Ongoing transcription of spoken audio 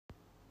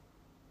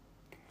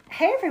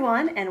Hey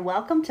everyone, and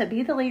welcome to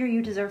Be the Leader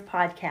You Deserve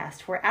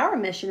podcast, where our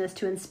mission is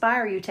to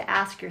inspire you to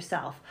ask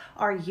yourself,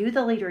 are you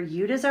the leader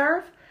you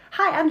deserve?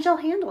 Hi, I'm Jill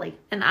Handley.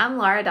 And I'm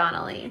Laura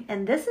Donnelly.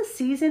 And this is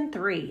Season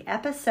 3,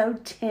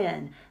 Episode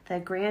 10,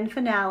 the grand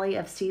finale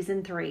of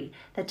Season 3,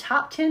 the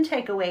top 10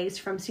 takeaways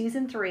from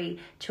Season 3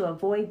 to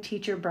avoid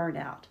teacher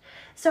burnout.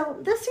 So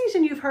this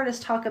season you've heard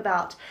us talk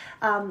about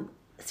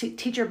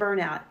teacher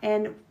burnout,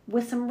 and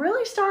with some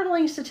really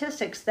startling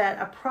statistics that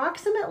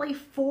approximately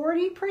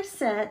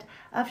 40%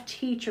 of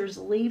teachers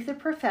leave the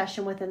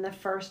profession within the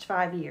first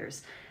 5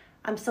 years.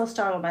 I'm still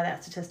startled by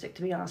that statistic,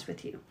 to be honest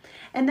with you.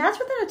 And that's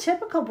within a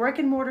typical brick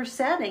and mortar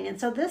setting. And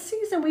so this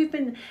season we've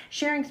been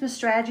sharing some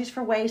strategies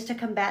for ways to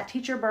combat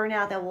teacher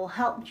burnout that will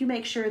help you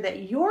make sure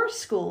that your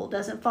school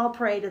doesn't fall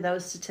prey to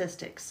those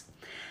statistics.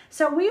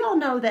 So we all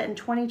know that in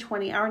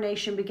 2020, our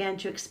nation began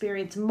to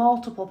experience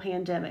multiple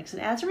pandemics.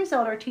 And as a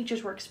result, our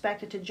teachers were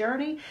expected to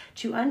journey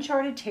to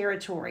uncharted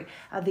territory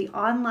of the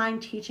online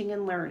teaching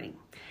and learning.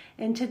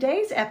 In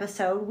today's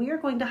episode, we are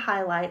going to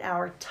highlight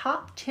our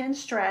top 10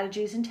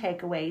 strategies and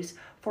takeaways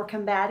for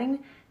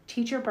combating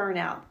teacher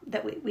burnout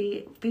that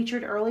we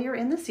featured earlier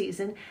in the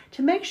season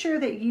to make sure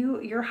that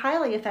your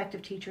highly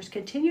effective teachers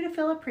continue to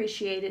feel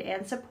appreciated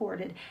and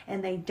supported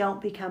and they don't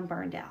become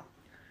burned out.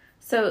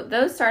 So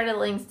those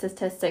startling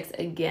statistics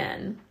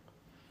again.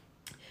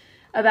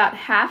 About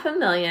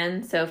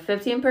 500,000, so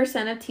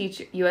 15% of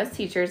U.S.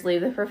 teachers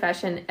leave the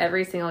profession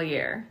every single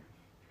year.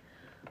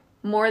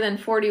 More than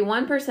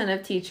 41%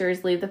 of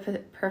teachers leave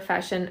the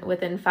profession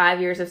within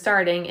 5 years of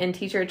starting, and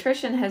teacher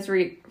attrition has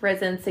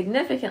risen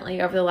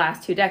significantly over the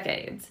last 2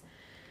 decades.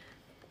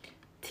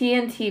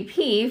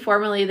 TNTP,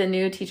 formerly the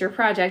New Teacher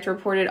Project,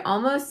 reported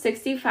almost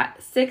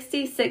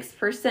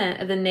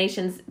 66% of the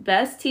nation's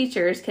best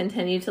teachers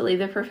continue to leave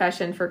the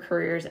profession for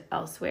careers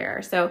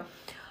elsewhere. So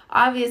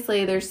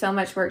obviously there's so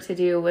much work to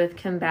do with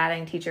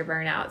combating teacher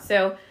burnout.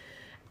 So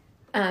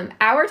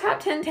our top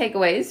 10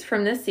 takeaways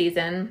from this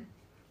season.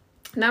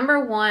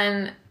 Number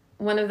one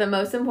of the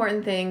most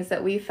important things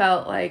that we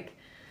felt like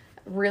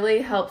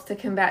really helps to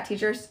combat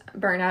teachers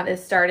burnout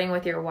is starting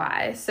with your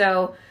why.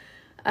 So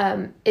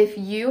if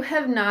you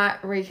have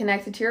not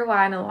reconnected to your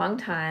why in a long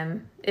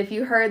time, if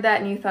you heard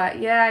that and you thought,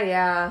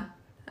 yeah,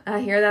 I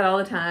hear that all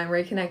the time,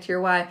 reconnect to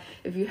your why.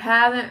 If you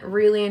haven't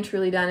really and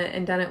truly done it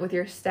and done it with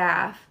your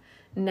staff,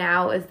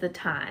 now is the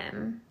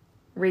time.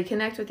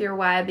 Reconnect with your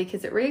why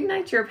because it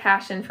reignites your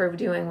passion for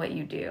doing what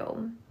you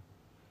do.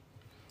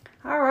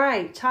 All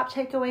right, top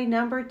takeaway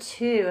number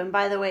 2, and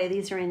by the way,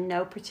 these are in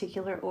no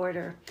particular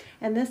order.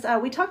 And this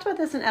we talked about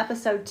this in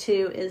episode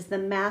 2, is the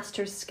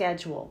master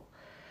schedule.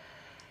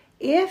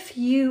 If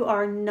you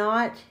are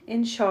not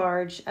in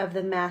charge of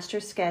the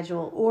master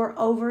schedule or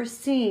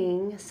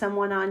overseeing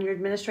someone on your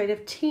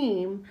administrative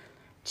team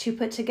to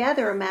put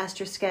together a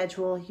master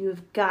schedule,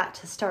 you've got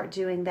to start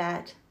doing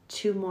that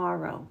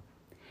tomorrow.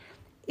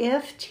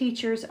 If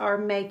teachers are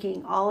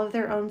making all of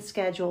their own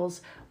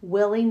schedules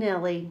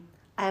willy-nilly,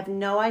 I have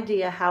no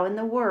idea how in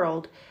the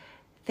world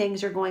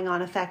things are going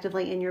on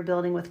effectively in your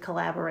building with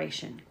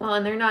collaboration. Well,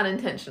 and they're not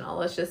intentional.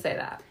 Let's just say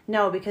that.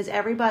 No, because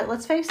everybody,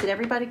 let's face it,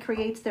 everybody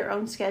creates their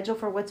own schedule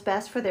for what's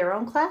best for their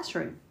own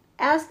classroom,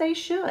 as they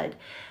should.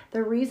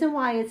 The reason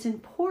why it's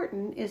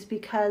important is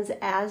because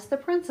as the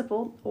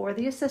principal or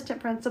the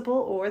assistant principal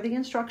or the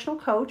instructional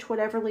coach,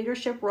 whatever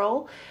leadership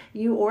role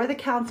you or the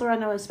counselor, I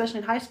know especially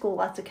in high school,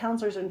 lots of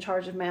counselors are in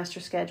charge of master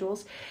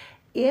schedules.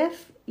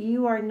 If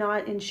you are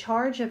not in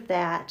charge of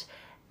that,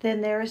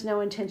 then there is no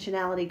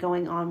intentionality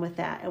going on with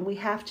that. And we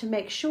have to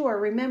make sure,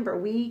 remember,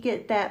 we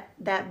get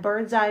that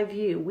bird's eye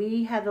view.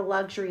 We have the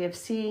luxury of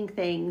seeing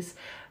things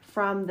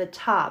from the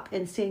top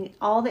and seeing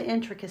all the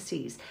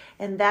intricacies.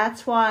 And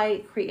that's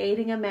why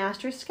creating a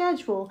master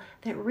schedule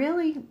that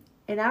really,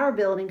 in our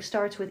building,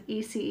 starts with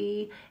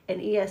ECE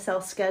and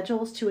ESL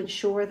schedules to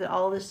ensure that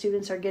all the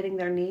students are getting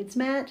their needs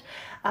met,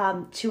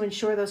 to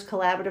ensure those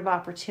collaborative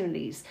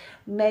opportunities.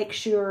 Make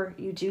sure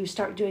you do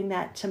start doing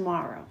that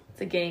tomorrow.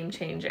 It's a game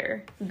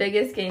changer.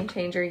 Biggest game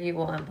changer you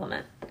will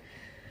implement.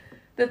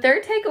 The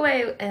third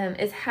takeaway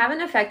is have an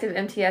effective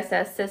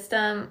MTSS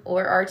system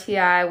or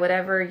RTI,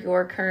 whatever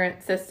your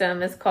current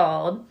system is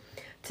called,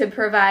 to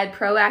provide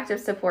proactive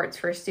supports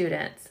for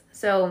students.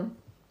 So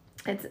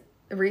it's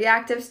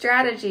reactive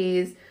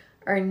strategies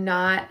are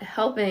not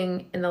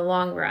helping in the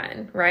long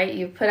run, right?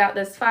 You've put out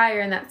this fire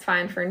and that's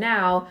fine for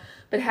now,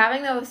 but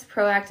having those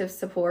proactive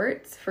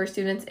supports for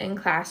students in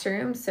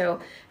classrooms,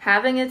 so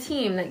having a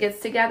team that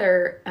gets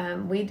together,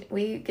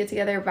 we get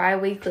together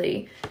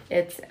bi-weekly.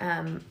 It's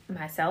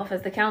myself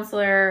as the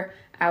counselor,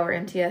 our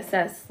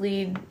MTSS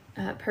lead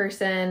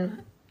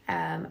person,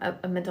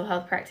 a mental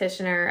health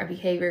practitioner, a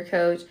behavior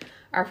coach,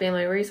 our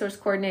family resource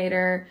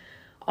coordinator,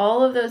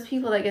 all of those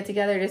people that get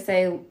together to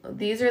say,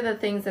 these are the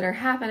things that are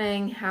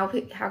happening. How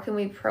can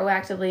we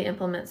proactively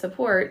implement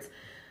supports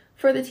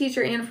for the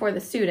teacher and for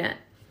the student?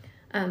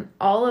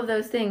 All of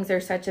those things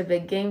are such a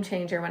big game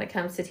changer when it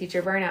comes to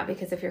teacher burnout,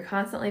 because if you're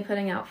constantly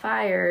putting out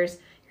fires,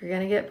 you're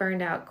going to get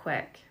burned out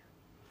quick.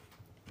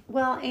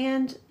 Well,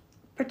 and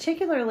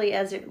particularly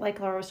as it, like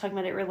Laura was talking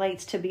about, it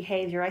relates to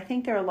behavior. I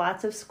think there are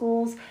lots of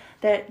schools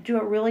that do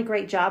a really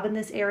great job in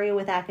this area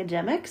with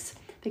academics,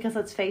 because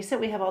let's face it,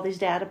 we have all these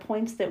data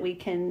points that we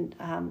can,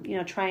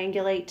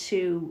 triangulate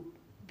to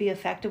be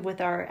effective with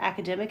our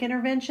academic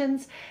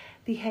interventions.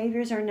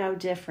 Behaviors are no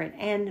different,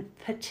 and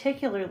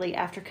particularly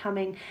after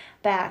coming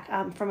back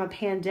from a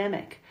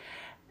pandemic.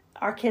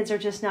 Our kids are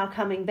just now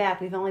coming back.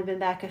 We've only been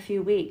back a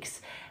few weeks.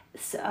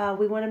 So,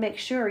 we want to make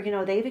sure,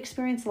 they've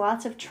experienced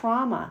lots of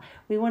trauma.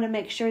 We want to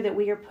make sure that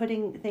we are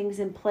putting things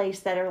in place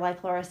that are,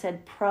 like Laura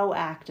said,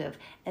 proactive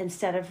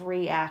instead of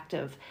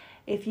reactive.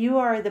 If you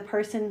are the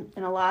person,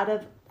 and a lot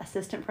of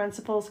assistant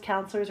principals,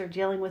 counselors are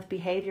dealing with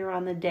behavior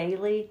on the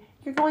daily,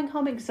 you're going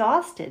home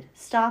exhausted.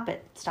 Stop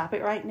it. Stop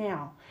it right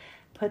now.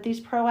 Put these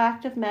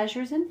proactive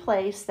measures in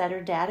place that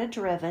are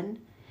data-driven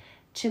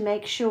to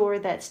make sure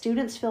that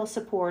students feel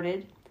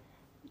supported,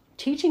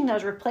 teaching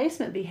those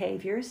replacement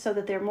behaviors so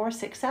that they're more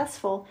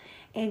successful,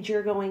 and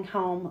you're going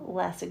home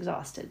less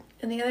exhausted.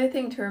 And the other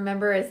thing to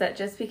remember is that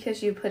just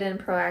because you put in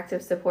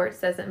proactive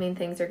supports doesn't mean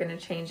things are going to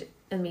change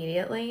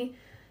immediately.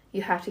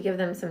 You have to give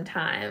them some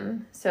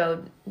time.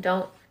 So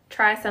don't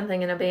try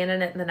something and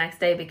abandon it the next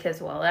day because,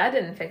 that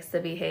didn't fix the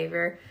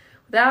behavior.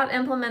 Without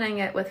implementing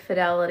it with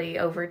fidelity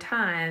over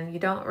time, you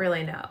don't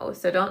really know.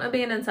 So don't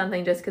abandon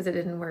something just because it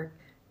didn't work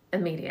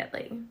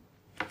immediately.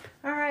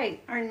 All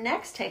right, our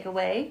next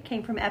takeaway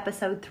came from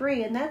episode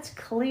 3, and that's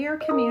clear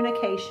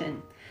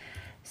communication.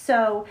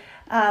 So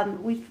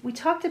we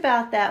talked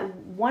about that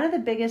one of the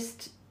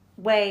biggest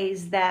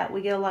ways that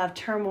we get a lot of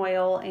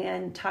turmoil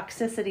and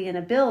toxicity in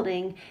a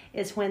building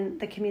is when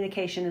the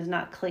communication is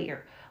not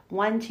clear.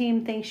 One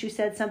team thinks you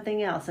said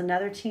something else.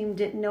 Another team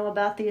didn't know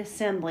about the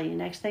assembly.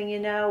 Next thing you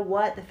know,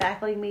 the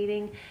faculty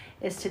meeting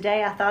is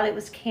today. I thought it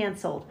was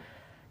canceled.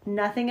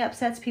 Nothing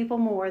upsets people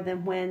more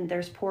than when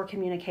there's poor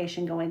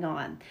communication going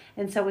on.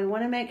 And so we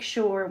want to make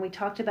sure, and we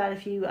talked about,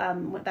 if you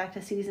went back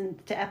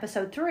to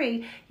episode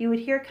 3, you would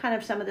hear kind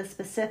of some of the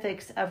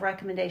specifics of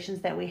recommendations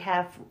that we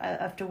have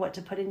after what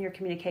to put in your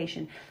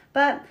communication.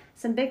 But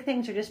some big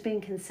things are just being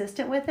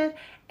consistent with it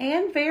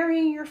and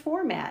varying your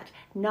format.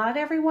 Not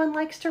everyone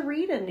likes to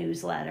read a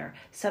newsletter.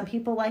 Some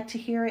people like to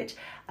hear it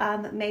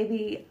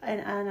maybe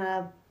on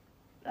a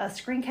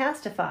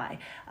screencastify.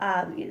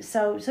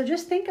 So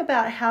just think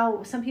about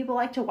how some people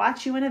like to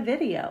watch you in a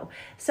video.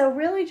 So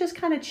really just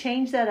kind of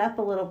change that up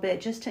a little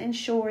bit just to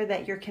ensure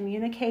that you're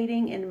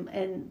communicating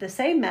in the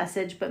same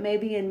message, but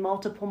maybe in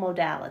multiple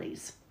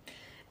modalities.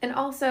 And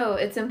also,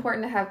 it's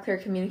important to have clear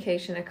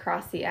communication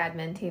across the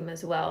admin team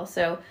as well.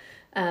 So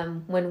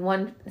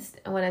when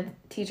a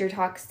teacher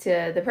talks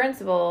to the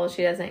principal,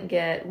 she doesn't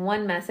get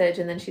one message,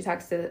 and then she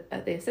talks to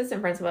the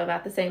assistant principal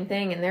about the same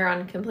thing, and they're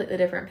on completely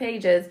different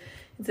pages.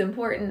 It's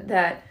important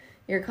that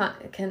you're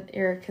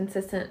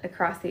consistent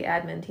across the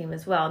admin team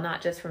as well,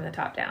 not just from the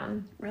top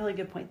down. Really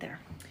good point there.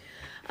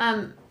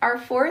 Our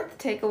fifth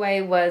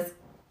takeaway was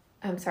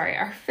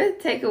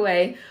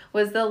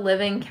the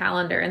living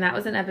calendar, and that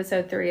was in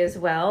episode 3 as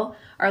well.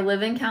 Our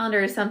living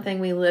calendar is something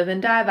we live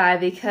and die by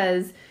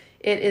because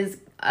it is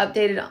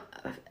updated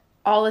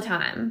all the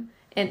time,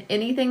 and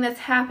anything that's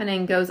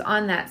happening goes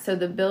on that. So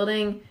the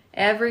building,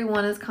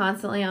 everyone is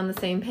constantly on the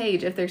same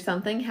page. If there's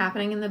something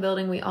happening in the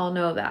building, we all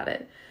know about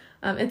it.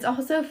 It's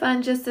also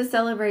fun just to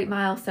celebrate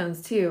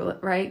milestones too,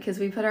 right? Because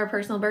we put our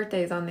personal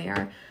birthdays on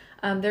there.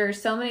 There are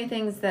so many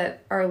things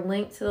that are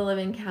linked to the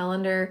living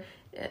calendar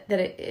that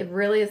it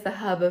really is the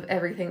hub of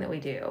everything that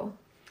we do.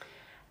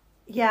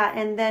 Yeah,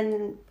 and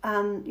then,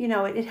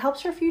 it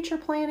helps for future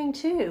planning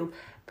too.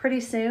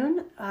 Pretty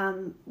soon,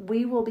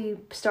 we will be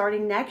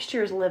starting next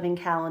year's living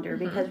calendar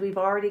because we've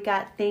already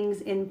got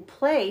things in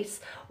place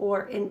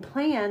or in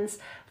plans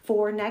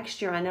for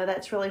next year. I know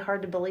that's really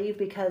hard to believe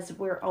because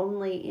we're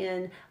only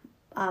in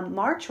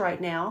March right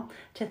now.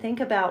 To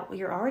think about,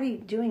 you're already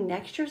doing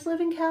next year's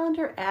living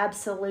calendar?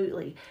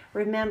 Absolutely.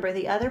 Remember,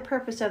 the other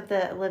purpose of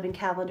the living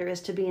calendar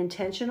is to be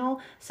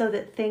intentional so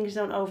that things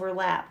don't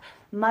overlap.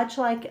 Much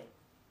like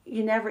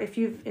if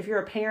you're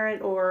a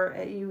parent or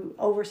you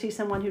oversee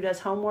someone who does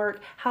homework,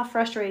 how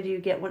frustrated do you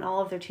get when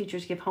all of their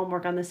teachers give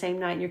homework on the same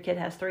night and your kid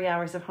has 3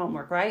 hours of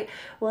homework, right?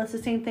 Well, it's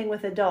the same thing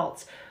with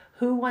adults.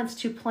 Who wants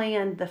to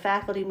plan the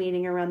faculty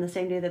meeting around the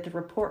same day that the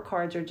report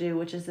cards are due,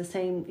 which is the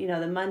same,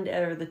 the Monday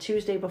or the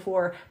Tuesday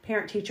before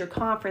parent-teacher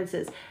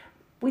conferences?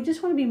 We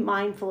just want to be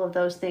mindful of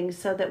those things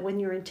so that when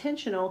you're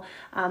intentional,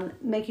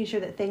 making sure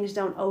that things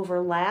don't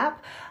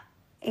overlap,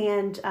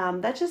 and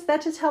that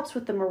just helps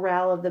with the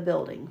morale of the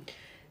building.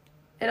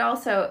 It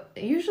also,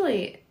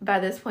 usually by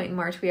this point in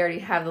March, we already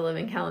have the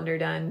living calendar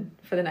done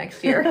for the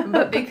next year.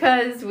 But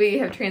because we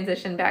have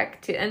transitioned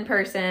back to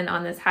in-person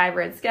on this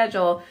hybrid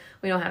schedule,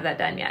 we don't have that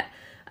done yet.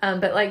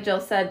 But like Jill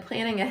said,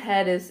 planning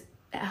ahead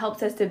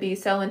helps us to be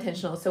so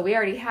intentional. So we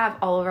already have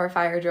all of our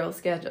fire drills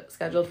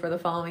scheduled for the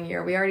following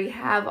year. We already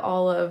have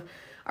all of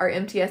our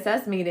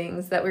MTSS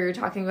meetings that we were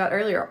talking about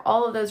earlier.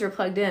 All of those are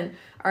plugged in.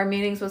 Our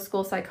meetings with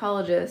school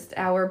psychologists,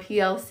 our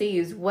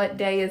PLCs, what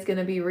day is going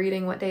to be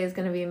reading, what day is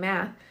going to be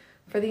math,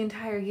 for the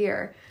entire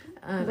year.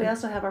 We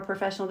also have our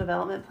professional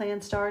development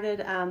plan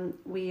started.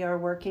 We are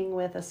working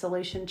with a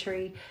Solution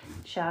Tree,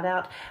 shout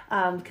out,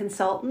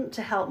 consultant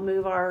to help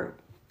move our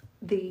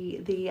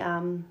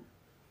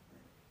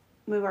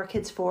move our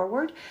kids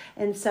forward.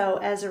 And so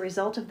as a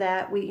result of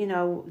that,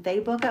 they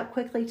book up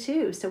quickly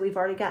too. So we've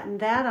already gotten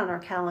that on our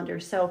calendar.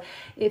 So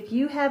if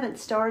you haven't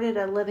started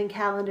a living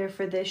calendar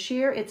for this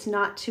year, it's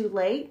not too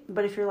late.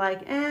 But if you're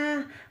like,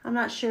 I'm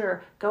not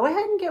sure, go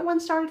ahead and get one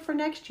started for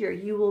next year.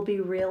 You will be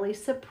really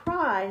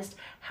surprised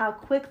how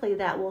quickly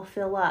that will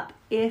fill up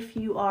if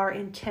you are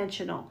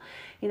intentional.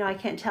 I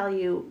can't tell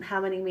you how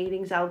many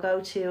meetings I'll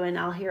go to and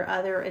I'll hear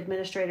other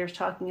administrators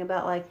talking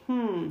about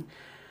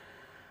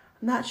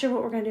I'm not sure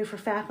what we're going to do for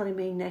faculty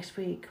meeting next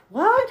week.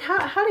 What?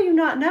 How do you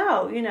not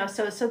know?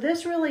 So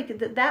this really,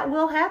 that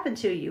will happen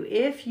to you.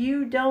 If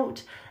you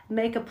don't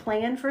make a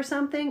plan for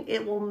something,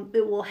 it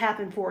will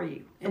happen for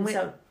you. And we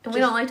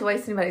don't like to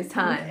waste anybody's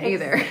time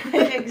either.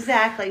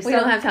 Exactly. We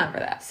don't have time for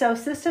that. So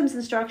systems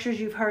and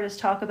structures, you've heard us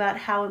talk about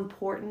how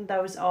important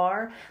those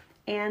are.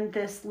 And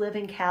this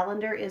living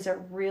calendar is a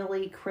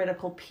really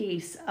critical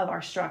piece of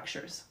our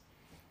structures.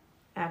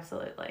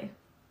 Absolutely.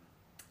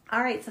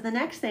 All right, so the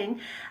next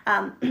thing,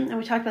 and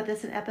we talked about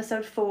this in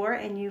episode 4,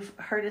 and you've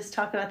heard us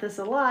talk about this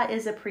a lot,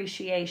 is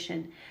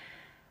appreciation.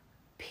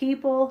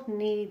 People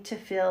need to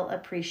feel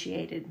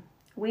appreciated.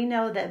 We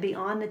know that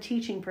beyond the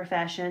teaching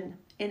profession,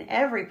 in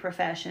every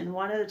profession,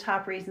 one of the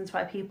top reasons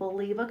why people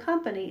leave a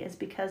company is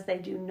because they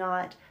do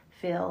not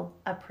feel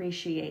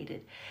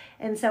appreciated.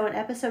 And so in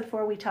episode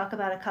 4, we talk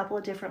about a couple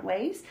of different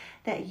ways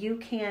that you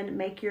can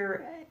make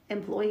your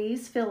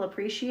employees feel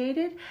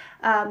appreciated.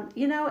 And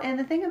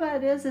the thing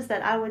about it is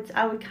that I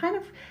would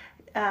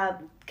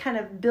kind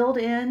of build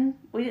in,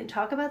 we didn't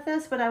talk about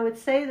this, but I would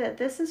say that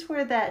this is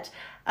where that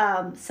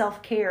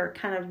self-care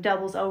kind of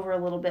doubles over a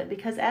little bit,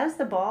 because as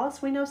the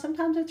boss, we know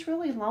sometimes it's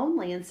really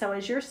lonely. And so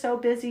as you're so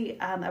busy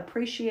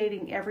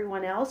appreciating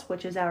everyone else,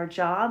 which is our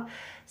job,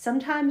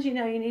 sometimes, you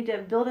need to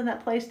build in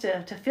that place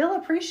to feel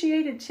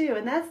appreciated too.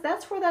 And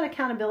that's where that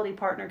accountability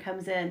partner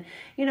comes in.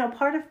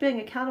 Part of being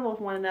accountable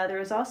to one another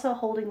is also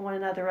holding one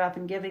another up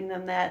and giving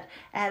them that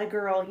atta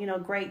girl,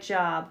 great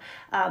job.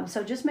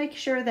 So just make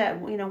sure that,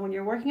 when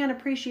you're working on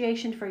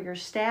appreciation for your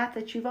staff,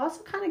 that you've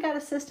also kind of got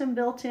a system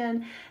built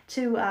in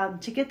to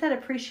get that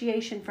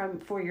appreciation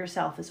for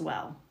yourself as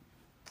well.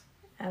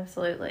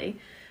 Absolutely.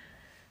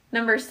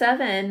 Number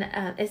 7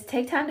 is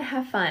take time to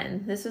have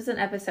fun. This was in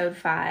episode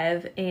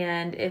 5,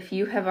 and if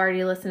you have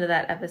already listened to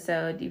that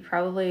episode, you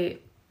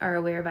probably are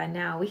aware by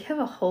now, we have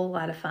a whole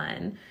lot of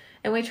fun,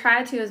 and we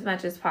try to as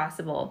much as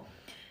possible.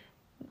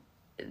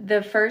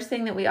 The first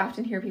thing that we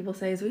often hear people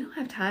say is, we don't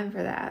have time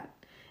for that.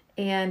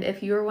 And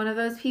if you're one of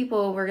those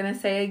people, we're going to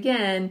say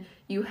again,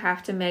 you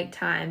have to make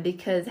time,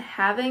 because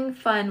having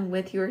fun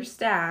with your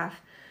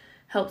staff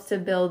helps to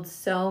build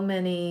so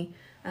many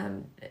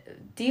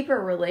deeper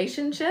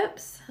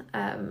relationships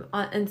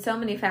in so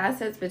many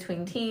facets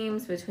between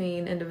teams,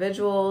 between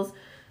individuals,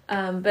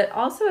 but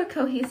also a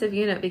cohesive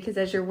unit, because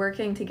as you're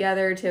working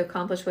together to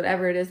accomplish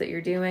whatever it is that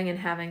you're doing and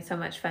having so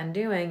much fun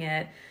doing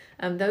it,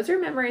 those are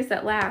memories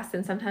that last.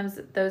 And sometimes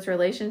those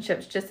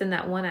relationships just in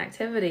that one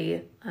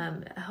activity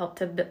help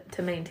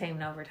to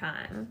maintain over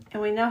time.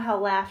 And we know how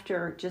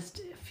laughter just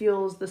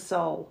fuels the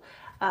soul.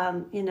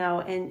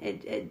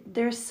 And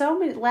there's so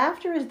many,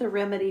 laughter is the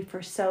remedy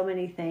for so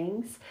many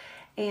things.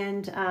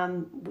 And,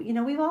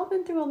 we've all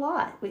been through a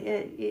lot.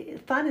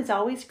 Fun is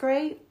always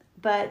great,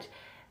 but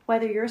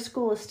whether your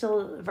school is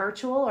still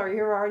virtual or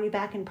you're already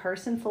back in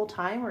person full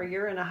time, or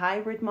you're in a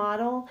hybrid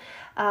model,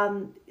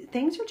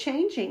 things are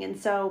changing. And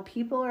so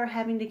people are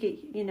having to get,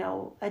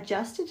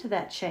 adjusted to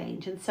that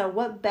change. And so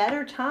what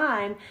better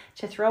time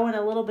to throw in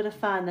a little bit of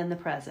fun than the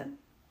present?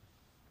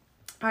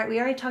 All right,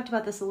 we already talked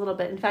about this a little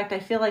bit. In fact, I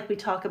feel like we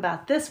talk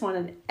about this one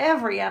in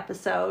every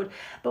episode,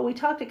 but we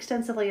talked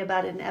extensively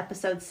about it in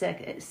episode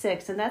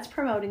 6, and that's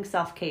promoting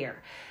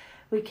self-care.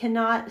 We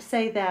cannot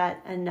say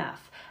that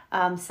enough.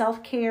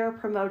 Self-care,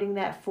 promoting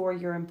that for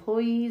your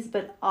employees,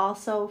 but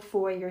also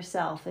for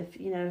yourself. If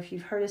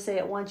you've heard us say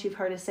it once, you've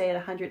heard us say it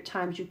 100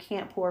 times. You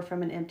can't pour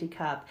from an empty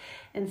cup,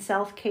 and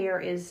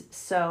self-care is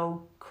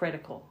so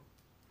critical.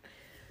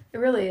 It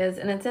really is,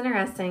 and it's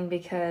interesting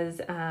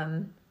because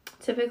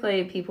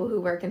typically people who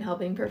work in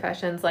helping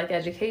professions like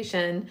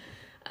education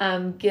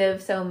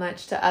give so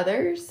much to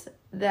others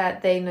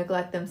that they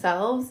neglect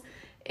themselves.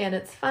 And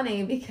it's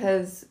funny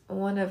because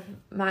one of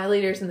my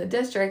leaders in the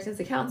district as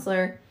a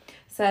counselor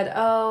said,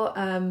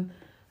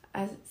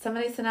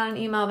 somebody sent out an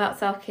email about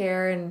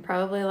self-care, and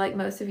probably like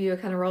most of you, I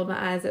kind of rolled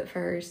my eyes at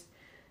first.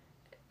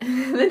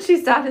 And then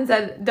she stopped and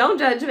said, don't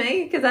judge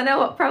me, because I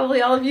know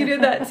probably all of you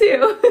did that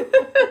too.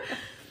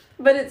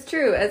 But it's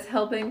true. As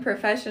helping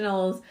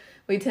professionals,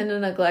 we tend to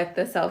neglect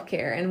the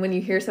self-care. And when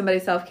you hear somebody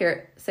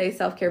say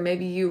self-care,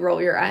 maybe you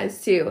roll your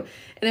eyes too.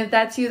 And if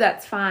that's you,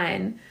 that's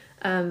fine.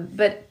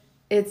 But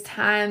it's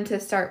time to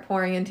start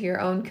pouring into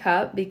your own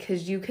cup,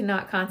 because you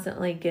cannot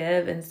constantly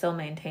give and still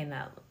maintain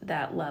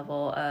that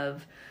level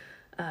of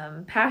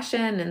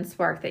passion and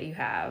spark that you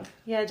have.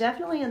 Yeah,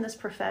 definitely in this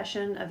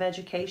profession of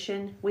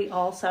education, we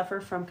all suffer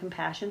from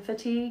compassion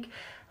fatigue.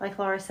 Like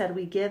Laura said,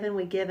 we give and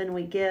we give and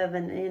we give.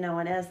 And,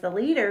 and as the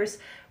leaders,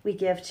 we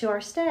give to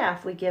our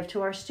staff, we give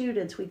to our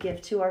students, we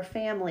give to our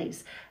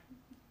families,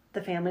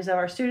 the families of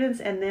our students,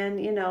 and then,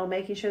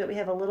 making sure that we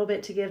have a little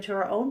bit to give to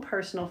our own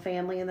personal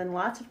family. And then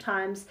lots of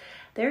times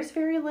there's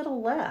very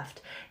little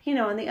left,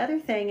 and the other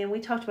thing, and we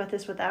talked about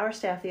this with our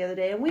staff the other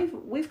day, and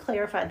we've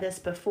clarified this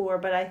before,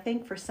 but I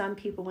think for some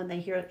people, when they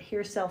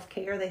hear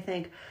self-care, they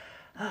think,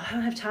 oh, I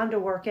don't have time to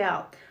work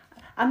out.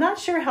 I'm not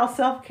sure how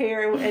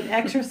self-care and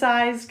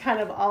exercise kind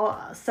of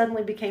all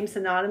suddenly became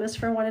synonymous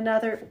for one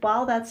another.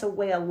 While that's a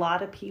way a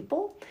lot of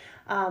people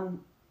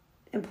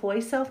employ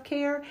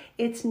self-care,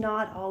 it's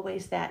not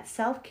always that.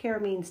 Self-care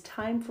means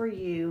time for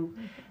you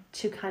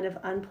to kind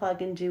of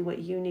unplug and do what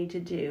you need to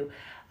do.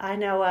 I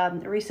know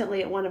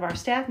recently at one of our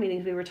staff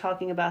meetings, we were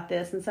talking about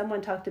this, and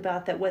someone talked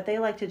about that what they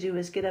like to do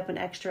is get up an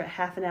extra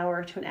half an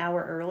hour to an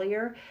hour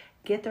earlier,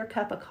 get their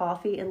cup of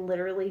coffee, and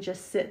literally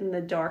just sit in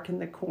the dark in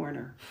the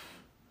corner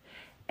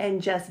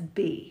and just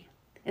be.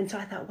 And so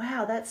I thought,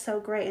 wow, that's so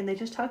great. And they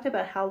just talked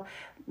about how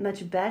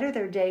much better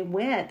their day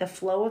went, the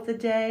flow of the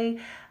day,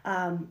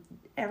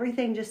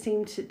 everything just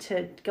seemed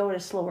to go at a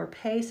slower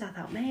pace. I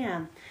thought,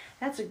 man,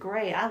 that's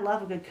great. I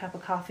love a good cup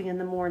of coffee in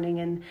the morning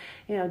and,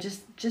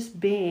 just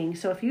being.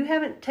 So if you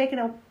haven't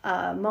taken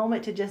a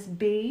moment to just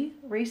be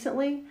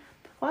recently,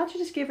 why don't you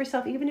just give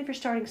yourself, even if you're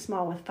starting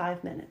small, with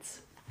 5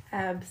 minutes?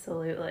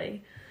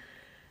 Absolutely.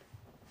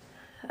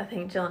 I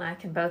think Jill and I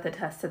can both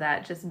attest to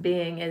that. Just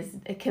being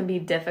it can be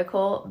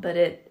difficult, but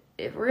it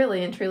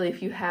really and truly,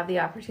 if you have the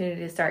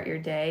opportunity to start your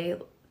day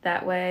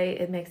that way,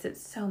 it makes it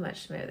so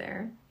much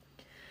smoother.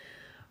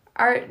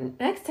 Our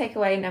next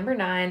takeaway, number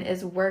 9,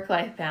 is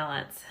work-life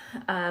balance.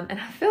 And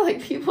I feel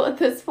like people at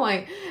this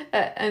point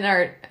in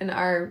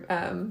our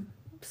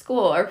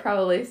school are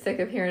probably sick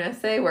of hearing us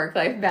say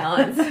work-life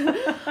balance.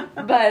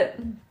 But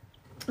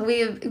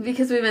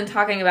because we've been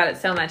talking about it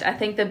so much, I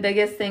think the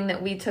biggest thing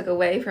that we took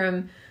away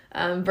from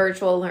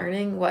virtual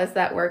learning was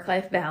that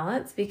work-life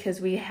balance,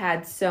 because we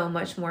had so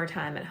much more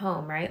time at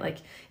home, right? Like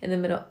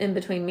in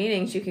between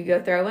meetings, you could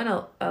go throw in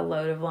a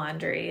load of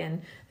laundry,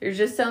 and there's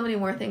just so many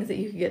more things that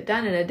you could get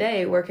done in a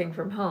day working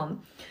from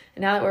home.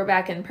 And now that we're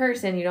back in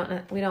person,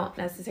 we don't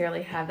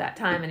necessarily have that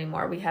time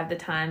anymore. We have the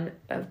time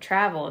of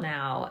travel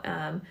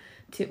now,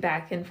 to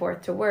back and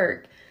forth to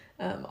work.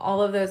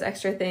 All of those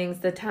extra things,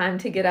 the time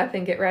to get up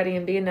and get ready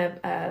and be in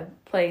a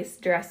place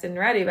dressed and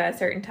ready by a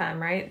certain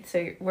time, right?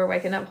 So we're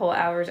waking up whole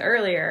hours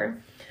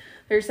earlier.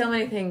 There's so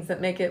many things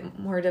that make it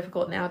more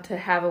difficult now to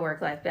have a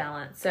work-life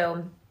balance.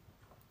 So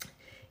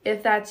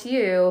if that's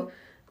you,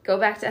 go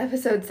back to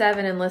episode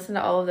 7 and listen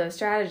to all of those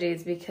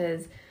strategies,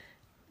 because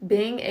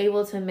being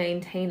able to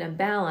maintain a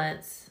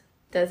balance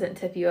doesn't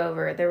tip you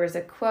over. There was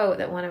a quote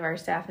that one of our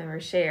staff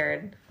members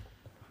shared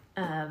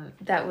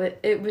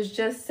it was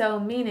just so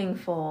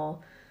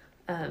meaningful,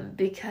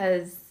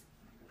 because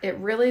it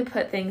really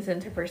put things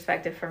into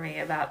perspective for me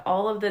about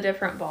all of the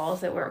different balls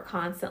that we're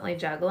constantly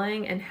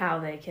juggling and how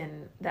that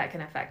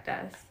can affect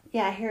us.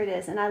 Yeah, here it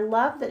is. And I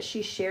love that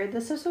she shared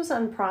this. This was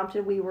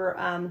unprompted. We were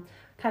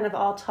kind of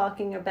all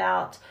talking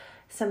about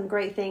some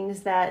great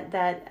things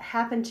that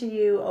happened to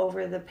you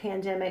over the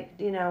pandemic,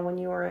 when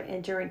you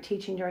were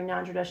teaching during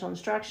non-traditional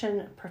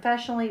instruction,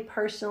 professionally,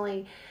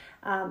 personally.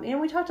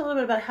 We talked a little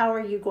bit about how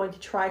are you going to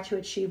try to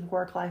achieve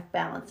work-life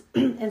balance.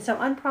 And so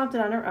unprompted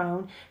on her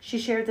own, she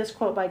shared this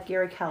quote by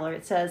Gary Keller.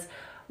 It says,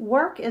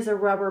 "Work is a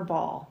rubber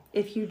ball.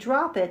 If you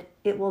drop it,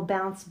 it will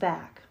bounce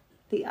back.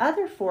 The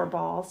other 4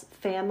 balls,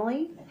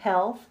 family,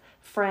 health,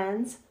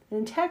 friends, and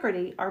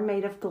integrity, are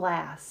made of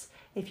glass.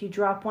 If you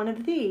drop one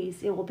of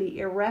these, it will be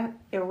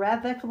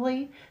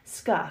irrevocably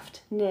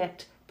scuffed,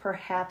 nicked,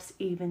 perhaps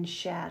even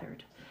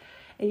shattered."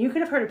 And you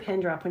could have heard a pin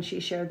drop when she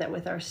shared that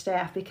with our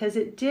staff, because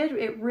it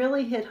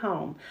really hit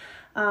home.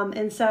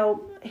 And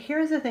so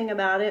here's the thing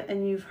about it,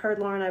 and you've heard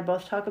Laura and I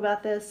both talk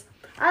about this.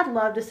 I'd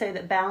love to say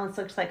that balance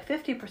looks like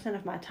 50%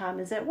 of my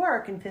time is at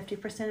work and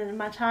 50% of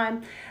my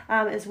time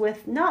is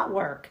with not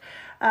work.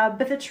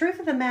 But the truth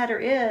of the matter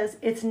is,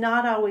 it's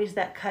not always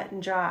that cut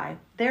and dry.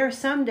 There are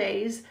some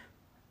days,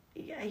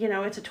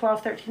 it's a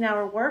 12,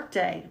 13-hour work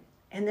day,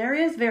 and there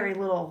is very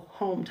little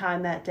home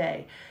time that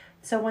day.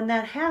 So when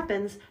that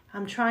happens,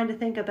 I'm trying to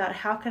think about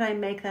how can I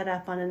make that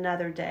up on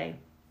another day.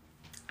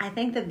 I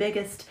think the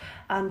biggest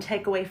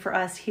takeaway for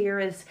us here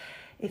is,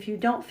 if you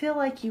don't feel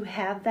like you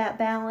have that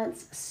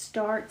balance,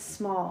 start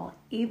small.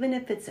 Even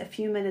if it's a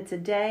few minutes a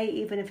day,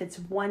 even if it's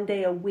one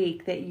day a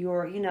week that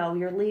you're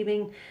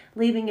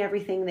leaving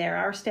everything there.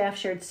 Our staff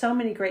shared so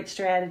many great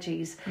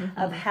strategies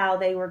of how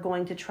they were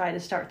going to try to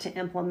start to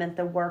implement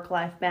the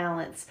work-life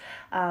balance.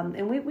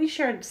 And we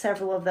shared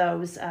several of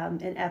those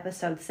in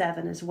episode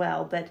 7 as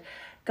well. But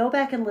go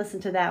back and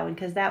listen to that one,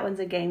 because that one's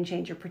a game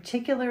changer,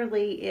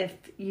 particularly if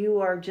you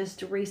are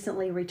just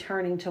recently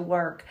returning to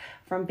work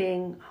from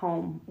being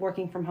home,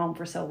 working from home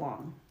for so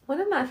long. One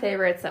of my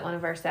favorites that one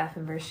of our staff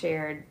members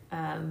shared,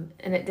 and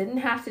it didn't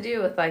have to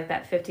do with like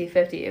that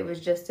 50-50. It was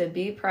just to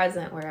be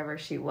present wherever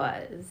she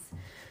was.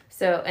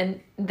 So,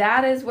 and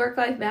that is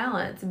work-life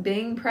balance,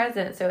 being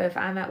present. So if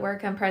I'm at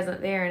work, I'm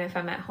present there. And if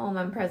I'm at home,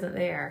 I'm present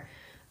there.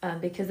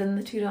 Because then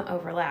the two don't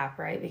overlap,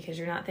 right? Because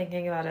you're not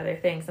thinking about other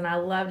things. And I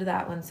loved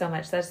that one so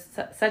much. That's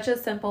such a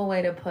simple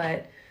way to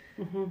put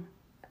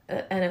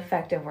an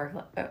effective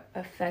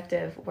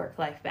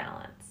work-life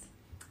balance.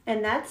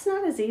 And that's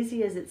not as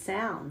easy as it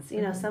sounds.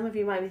 You know, some of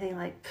you might be thinking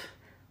like,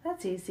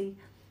 that's easy.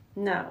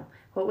 No.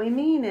 What we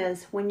mean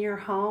is when you're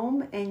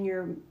home and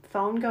your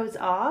phone goes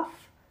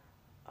off,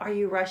 are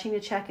you rushing to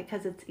check it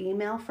because it's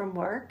email from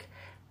work?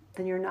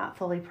 Then you're not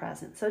fully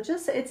present. So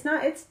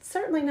it's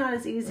certainly not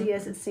as easy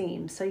as it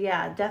seems. So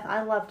yeah,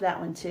 I loved that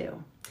one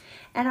too.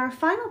 And our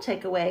final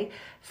takeaway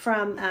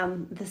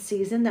from the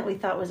season that we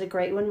thought was a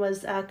great one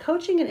was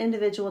coaching and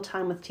individual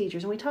time with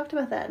teachers. And we talked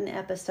about that in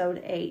episode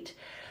 8.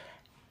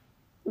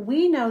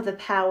 We know the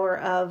power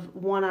of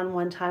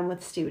one-on-one time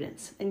with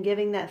students and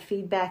giving that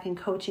feedback and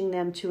coaching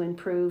them to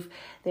improve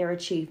their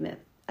achievement.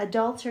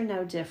 Adults are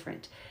no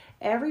different.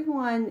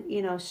 Everyone,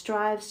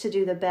 strives to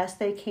do the best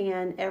they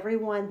can.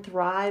 Everyone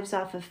thrives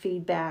off of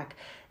feedback.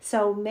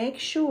 So make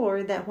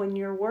sure that when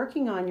you're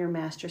working on your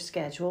master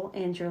schedule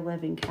and your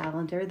living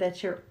calendar,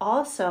 that you're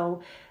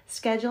also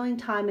scheduling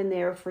time in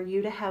there for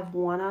you to have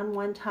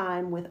one-on-one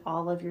time with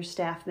all of your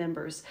staff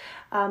members.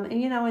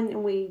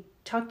 And we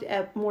talked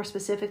more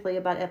specifically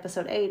about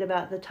episode 8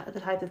 about the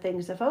type of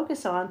things to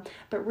focus on,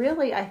 but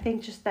really I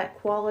think just that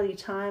quality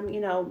time,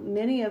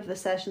 many of the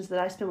sessions that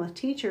I spend with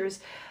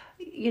teachers,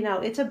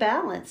 it's a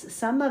balance.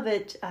 Some of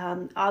it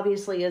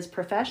obviously is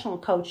professional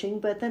coaching,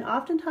 but then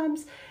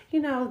oftentimes,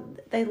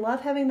 they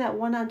love having that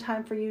one-on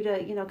time for you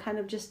to, kind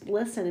of just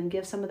listen and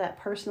give some of that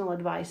personal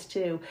advice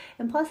too.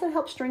 And plus it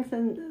helps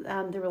strengthen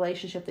the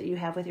relationship that you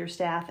have with your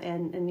staff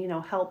and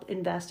help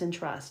invest in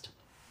trust.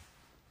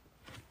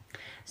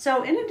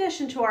 So in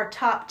addition to our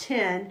top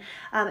 10,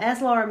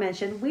 as Laura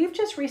mentioned, we've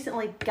just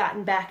recently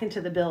gotten back into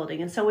the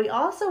building. And so we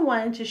also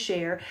wanted to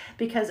share,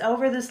 because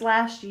over this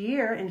last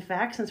year, in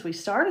fact, since we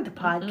started the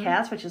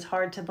podcast, which is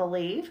hard to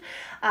believe,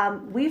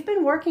 we've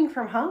been working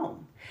from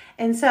home.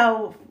 And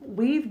so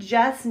we've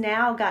just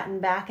now gotten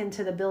back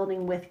into the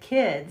building with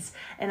kids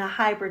in a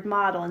hybrid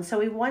model. And so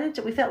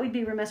we felt we'd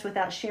be remiss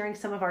without sharing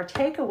some of our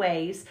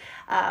takeaways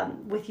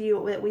with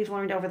you that we've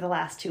learned over the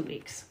last 2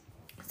 weeks.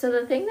 So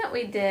the thing that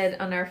we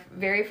did on our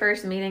very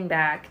first meeting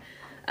back,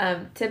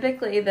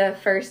 typically the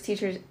first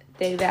teacher's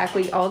day back,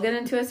 we all get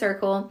into a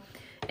circle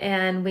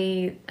and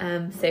we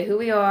say who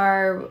we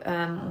are,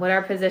 what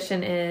our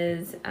position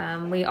is.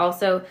 We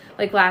also,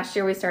 like last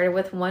year, we started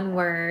with one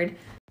word.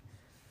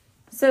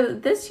 So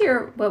this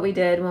year, what we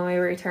did when we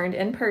returned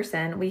in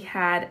person, we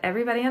had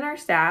everybody on our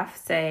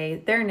staff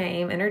say their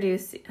name,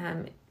 introduce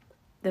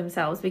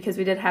themselves, because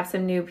we did have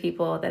some new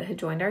people that had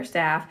joined our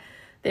staff,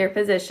 their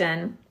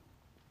position.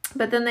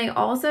 But then they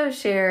also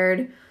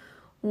shared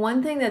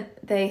one thing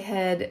that they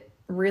had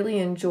really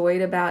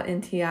enjoyed about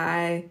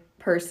NTI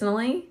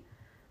personally,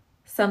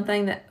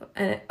 something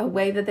that a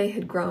way that they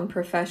had grown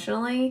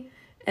professionally,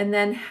 and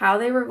then how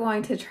they were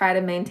going to try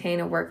to maintain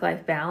a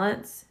work-life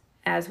balance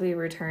as we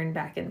returned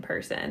back in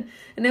person.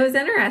 And it was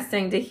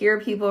interesting to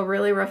hear people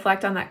really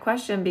reflect on that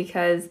question,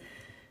 because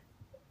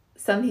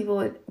some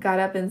people got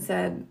up and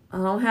said, I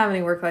don't have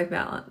any work-life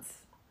balance.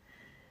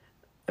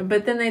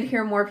 But then they'd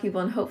hear more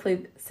people, and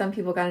hopefully some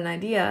people got an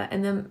idea.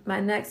 And then my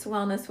next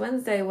Wellness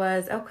Wednesday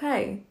was,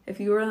 okay, if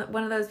you were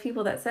one of those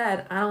people that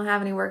said, I don't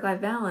have any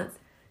work-life balance,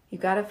 you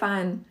got to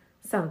find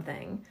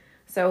something.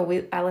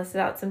 So I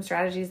listed out some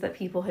strategies that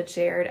people had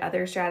shared,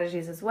 other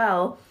strategies as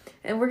well.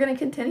 And we're going to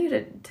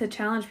continue to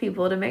challenge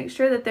people to make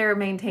sure that they're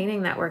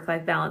maintaining that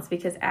work-life balance,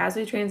 because as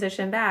we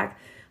transition back,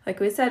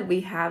 like we said,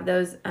 we have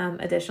those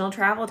additional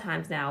travel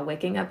times now,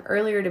 waking up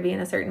earlier to be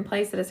in a certain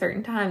place at a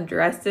certain time,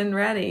 dressed and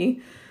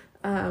ready.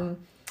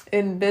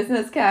 In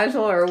business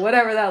casual or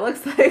whatever that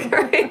looks like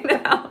right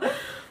now.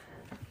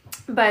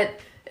 But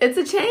it's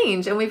a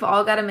change, and we've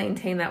all got to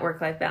maintain that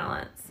work-life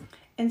balance.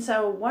 And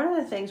so one of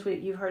the things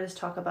you've heard us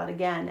talk about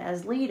again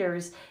as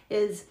leaders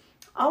is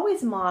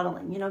always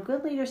modeling.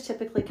 Good leaders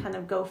typically kind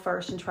of go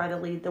first and try to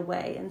lead the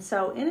way. And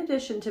so in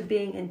addition to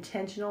being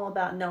intentional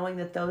about knowing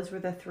that those were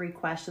the 3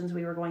 questions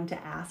we were going to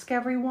ask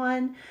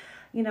everyone,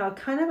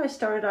 I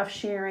started off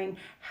sharing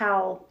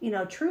how,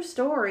 true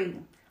story,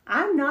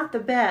 I'm not the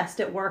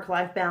best at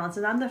work-life balance,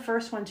 and I'm the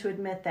first one to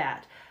admit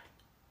that.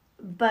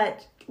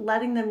 But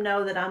letting them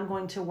know that I'm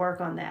going to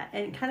work on that,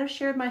 and kind of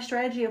shared my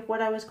strategy of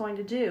what I was going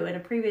to do. In a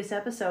previous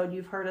episode,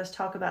 you've heard us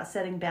talk about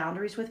setting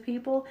boundaries with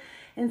people.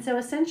 And so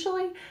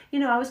essentially,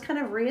 I was kind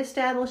of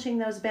reestablishing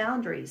those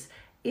boundaries.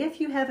 If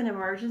you have an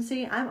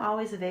emergency, I'm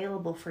always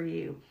available for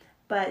you.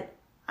 But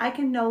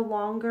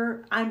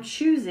I'm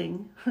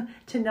choosing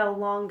to no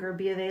longer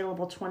be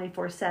available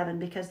 24/7,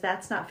 because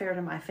that's not fair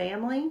to my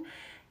family.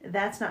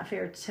 That's not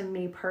fair to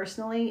me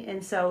personally.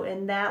 And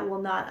that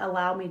will not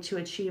allow me to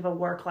achieve a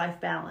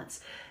work-life balance.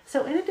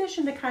 So in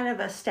addition to kind of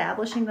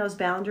establishing those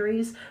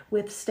boundaries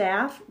with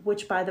staff,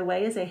 which by the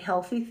way is a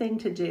healthy thing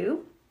to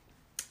do,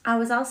 I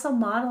was also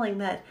modeling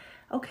that,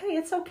 okay.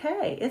 It's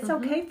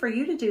okay for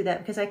you to do that,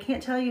 because I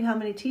can't tell you how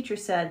many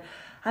teachers said,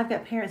 I've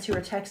got parents who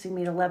are texting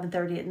me at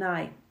 11:30 at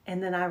night,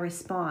 and then I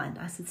respond.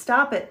 I said,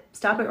 stop it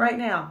right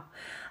now.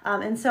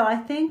 And so I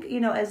think,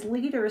 as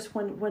leaders,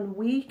 when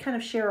we kind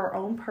of share our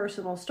own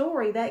personal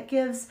story, that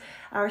gives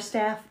our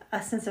staff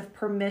a sense of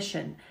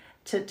permission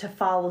to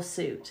follow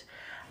suit.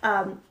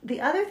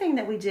 The other thing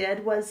that we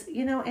did was,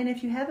 and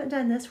if you haven't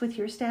done this with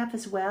your staff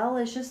as well,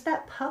 is just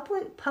that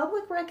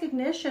public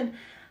recognition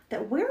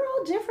that we're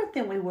all different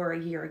than we were a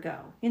year ago.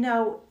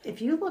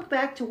 If you look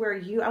back to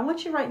I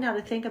want you right now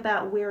to think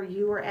about where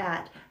you were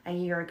at a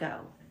year ago.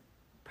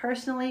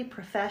 Personally,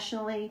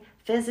 professionally,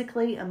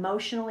 physically,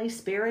 emotionally,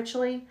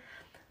 spiritually.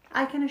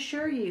 I can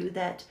assure you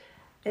that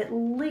at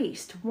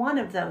least one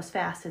of those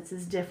facets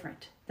is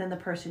different than the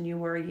person you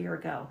were a year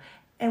ago.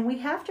 And we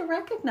have to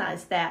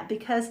recognize that,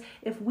 because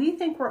if we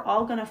think we're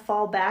all going to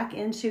fall back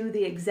into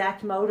the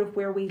exact mode of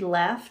where we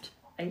left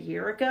a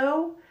year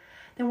ago,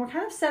 then we're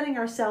kind of setting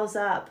ourselves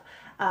up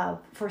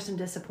for some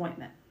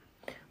disappointment.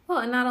 Well,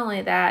 and not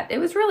only that, it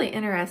was really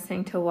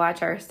interesting to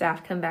watch our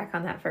staff come back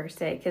on that first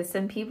day, because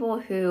some people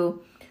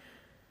who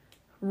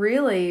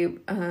really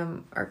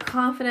are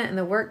confident in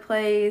the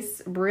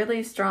workplace,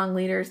 really strong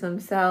leaders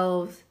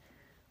themselves,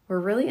 were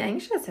really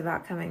anxious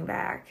about coming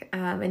back.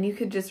 And you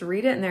could just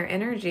read it in their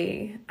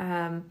energy.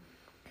 And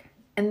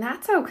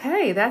that's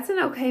okay. That's an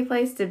okay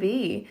place to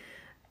be.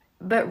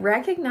 But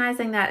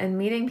recognizing that and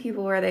meeting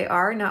people where they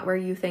are, not where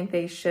you think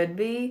they should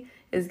be,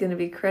 is going to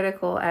be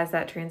critical as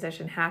that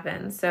transition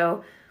happens.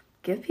 So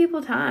give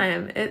people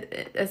time,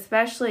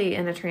 especially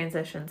in a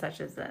transition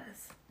such as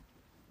this.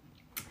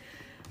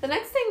 The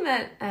next thing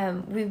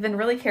that we've been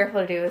really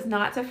careful to do is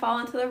not to fall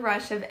into the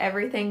rush of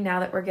everything now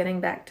that we're getting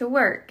back to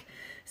work.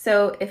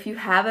 So if you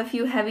have a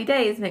few heavy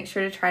days, make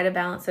sure to try to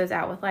balance those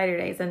out with lighter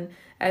days. And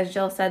as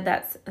Jill said,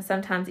 that's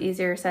sometimes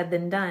easier said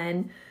than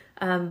done.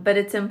 But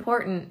it's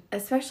important,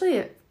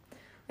 especially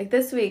like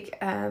this week,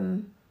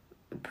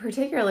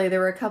 particularly there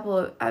were a couple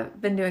of,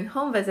 I've been doing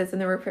home visits, and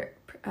there were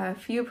a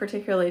few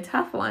particularly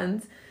tough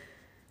ones.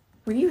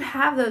 When you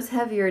have those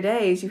heavier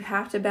days, you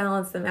have to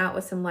balance them out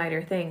with some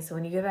lighter things. So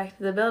when you get back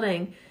to the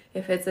building,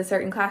 if it's a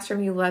certain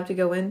classroom you love to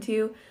go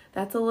into,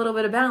 that's a little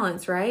bit of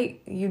balance,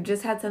 right? You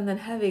just had something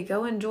heavy.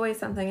 Go enjoy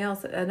something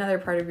else, another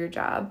part of your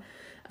job.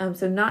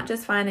 So not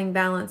just finding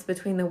balance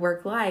between the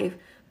work life,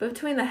 but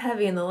between the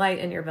heavy and the light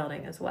in your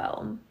building as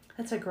well.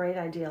 That's a great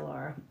idea,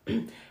 Laura.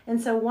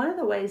 And so one of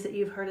the ways that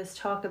you've heard us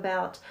talk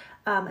about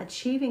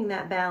achieving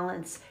that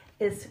balance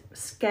is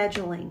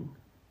scheduling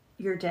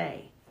your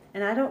day.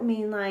 And I don't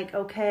mean like,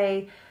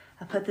 okay,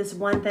 I put this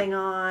one thing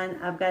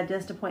on, I've got a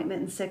dentist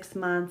appointment in 6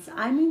 months.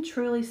 I mean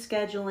truly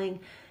scheduling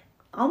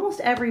almost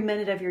every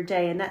minute of your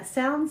day. And that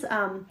sounds,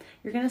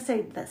 you're going to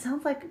say, that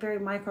sounds like very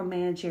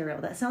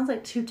micromanagerial. That sounds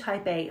like too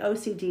type A,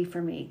 OCD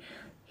for me.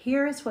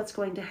 Here is what's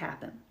going to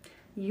happen.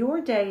 Your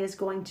day is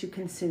going to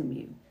consume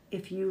you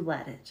if you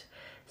let it.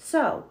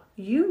 So,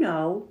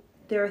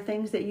 there are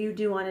things that you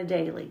do on a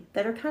daily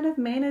that are kind of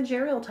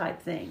managerial type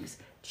things.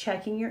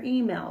 Checking your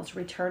emails,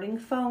 returning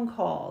phone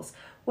calls,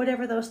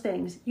 whatever those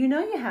things. You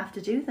have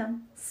to do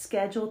them.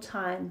 Schedule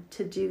time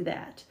to do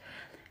that.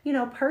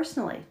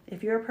 Personally,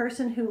 if you're a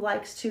person who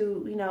likes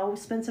to,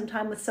 spend some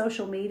time with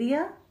social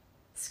media,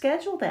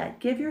 schedule that.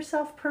 Give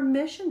yourself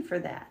permission for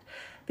that.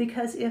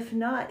 Because if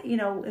not,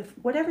 if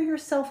whatever your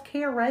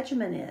self-care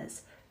regimen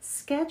is,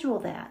 schedule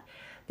that.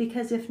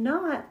 Because if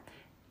not,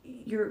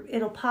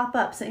 it'll pop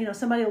up. So,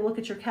 somebody will look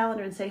at your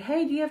calendar and say,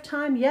 hey, do you have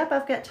time? Yep,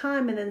 I've got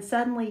time. And then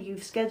suddenly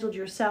you've scheduled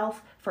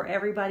yourself for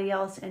everybody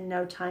else and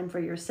no time for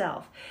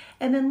yourself.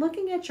 And then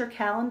looking at your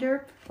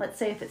calendar, let's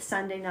say if it's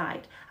Sunday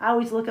night, I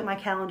always look at my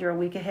calendar a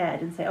week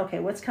ahead and say, okay,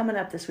 what's coming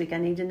up this week? I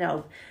need to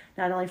know,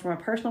 not only from a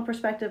personal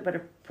perspective, but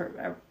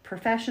a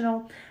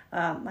professional.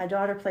 My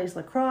daughter plays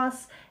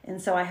lacrosse, and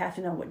so I have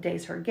to know what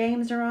days her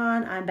games are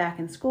on. I'm back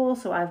in school,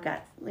 so I've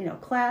got,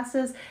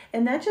 classes.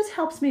 And that just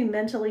helps me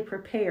mentally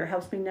prepare,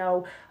 helps me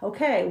know,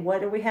 okay,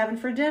 what are we having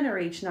for dinner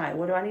each night?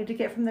 What do I need to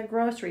get from the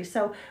grocery?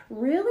 So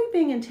really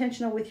being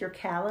intentional with your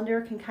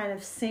calendar can kind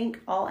of sync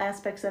all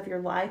aspects of your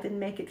life and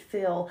make it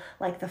feel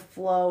like the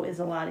flow is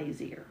a lot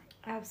easier.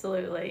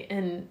 Absolutely.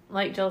 And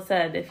like Jill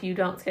said, if you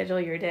don't schedule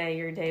your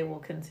day will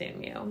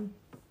consume you.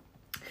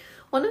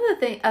 One of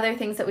the other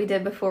things that we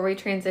did before we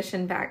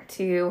transitioned back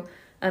to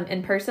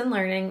in-person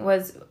learning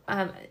was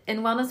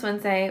in Wellness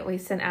Wednesday, we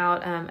sent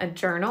out a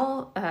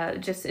journal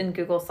just in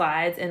Google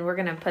Slides, and we're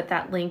going to put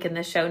that link in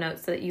the show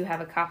notes so that you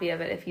have a copy of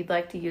it if you'd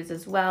like to use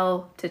as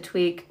well to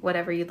tweak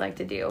whatever you'd like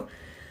to do.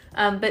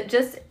 But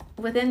just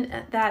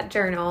within that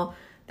journal,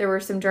 there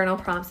were some journal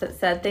prompts that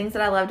said things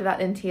that I loved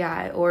about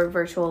NTI or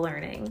virtual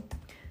learning,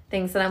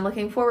 things that I'm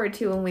looking forward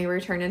to when we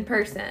return in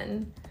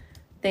person,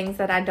 things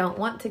that I don't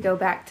want to go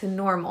back to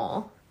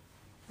normal.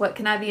 What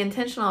can I be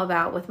intentional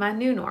about with my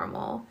new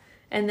normal?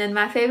 And then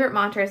my favorite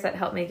mantras that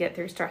help me get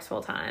through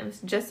stressful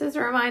times, just as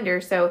a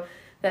reminder, so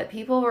that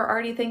people were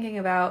already thinking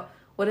about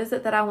what is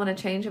it that I want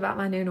to change about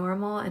my new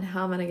normal and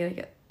how am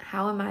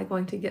I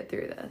going to get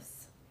through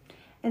this?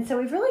 And so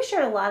we've really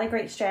shared a lot of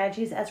great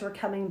strategies as we're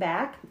coming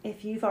back.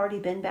 If you've already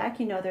been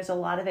back, you know there's a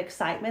lot of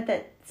excitement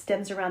that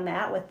stems around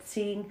that with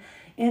seeing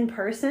in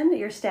person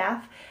your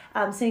staff,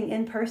 seeing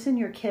in person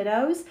your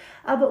kiddos.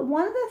 But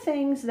one of the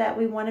things that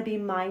we want to be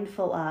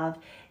mindful of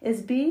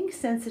is being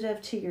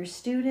sensitive to your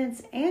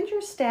students and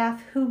your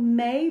staff who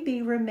may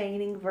be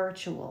remaining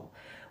virtual.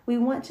 We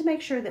want to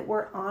make sure that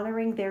we're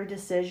honoring their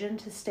decision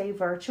to stay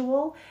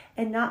virtual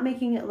and not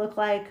making it look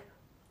like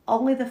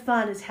only the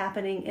fun is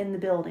happening in the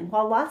building.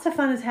 While lots of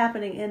fun is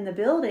happening in the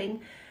building,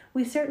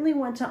 we certainly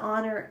want to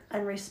honor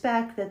and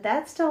respect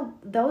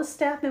those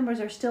staff members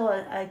are still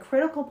a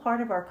critical part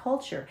of our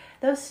culture.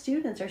 Those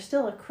students are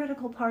still a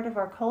critical part of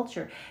our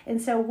culture.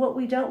 And so what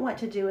we don't want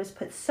to do is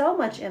put so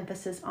much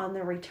emphasis on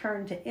the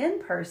return to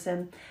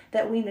in-person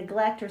that we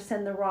neglect or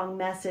send the wrong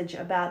message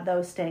about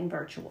those staying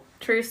virtual.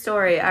 True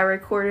story. I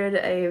recorded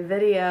a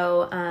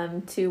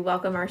video to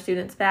welcome our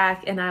students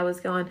back, and I was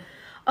going,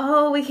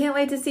 oh, we can't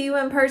wait to see you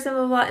in person,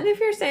 blah, blah. And if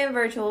you're staying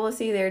virtual, we'll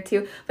see you there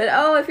too. But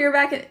if you're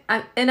back,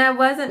 and I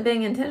wasn't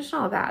being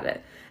intentional about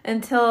it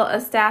until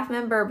a staff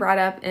member brought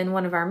up in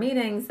one of our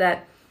meetings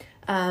that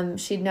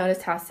she'd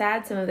noticed how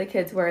sad some of the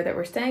kids were that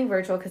were staying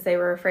virtual because they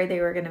were afraid they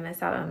were going to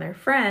miss out on their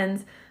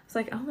friends. I was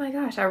like, oh my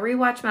gosh, I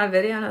rewatched my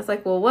video and I was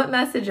like, well, what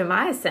message am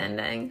I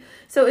sending?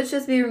 So it's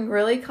just being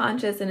really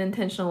conscious and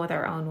intentional with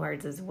our own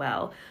words as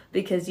well.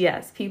 Because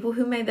yes, people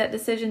who made that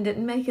decision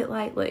didn't make it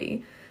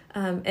lightly.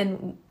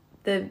 And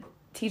the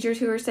teachers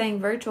who are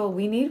staying virtual,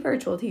 we need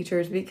virtual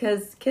teachers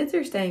because kids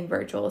are staying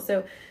virtual.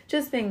 So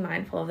just being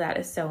mindful of that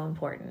is so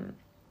important.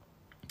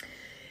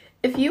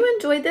 If you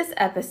enjoyed this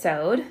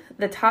episode,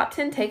 the top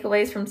 10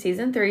 takeaways from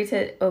season 3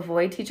 to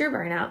avoid teacher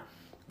burnout,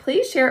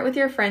 please share it with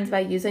your friends by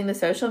using the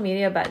social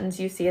media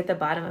buttons you see at the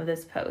bottom of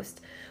this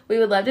post. We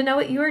would love to know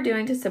what you are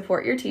doing to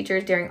support your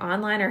teachers during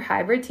online or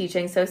hybrid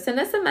teaching, so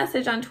send us a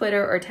message on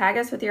Twitter or tag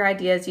us with your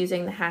ideas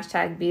using the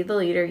hashtag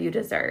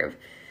 #BeTheLeaderYouDeserve.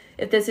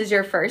 If this is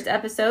your first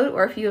episode,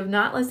 or if you have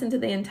not listened to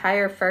the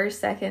entire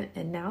first, second,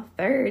 and now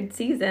third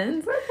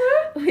seasons,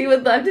 we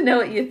would love to know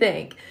what you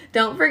think.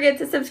 Don't forget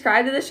to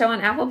subscribe to the show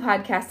on Apple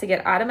Podcasts to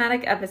get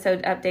automatic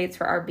episode updates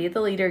for our Be the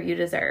Leader You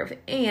Deserve.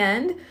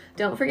 And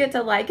don't forget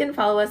to like and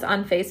follow us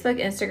on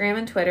Facebook, Instagram,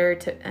 and Twitter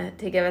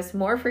to give us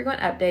more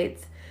frequent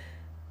updates,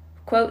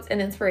 quotes, and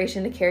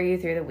inspiration to carry you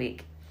through the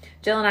week.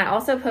 Jill and I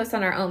also post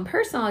on our own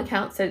personal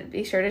accounts, so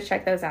be sure to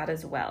check those out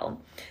as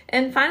well.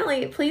 And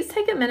finally, please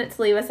take a minute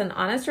to leave us an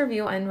honest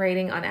review and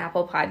rating on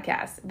Apple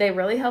Podcasts. They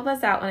really help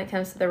us out when it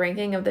comes to the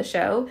ranking of the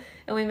show,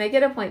 and we make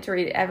it a point to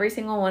read every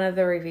single one of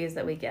the reviews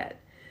that we get.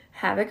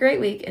 Have a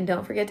great week, and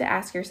don't forget to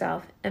ask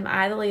yourself, am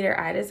I the leader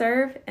I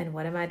deserve, and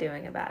what am I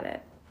doing about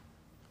it?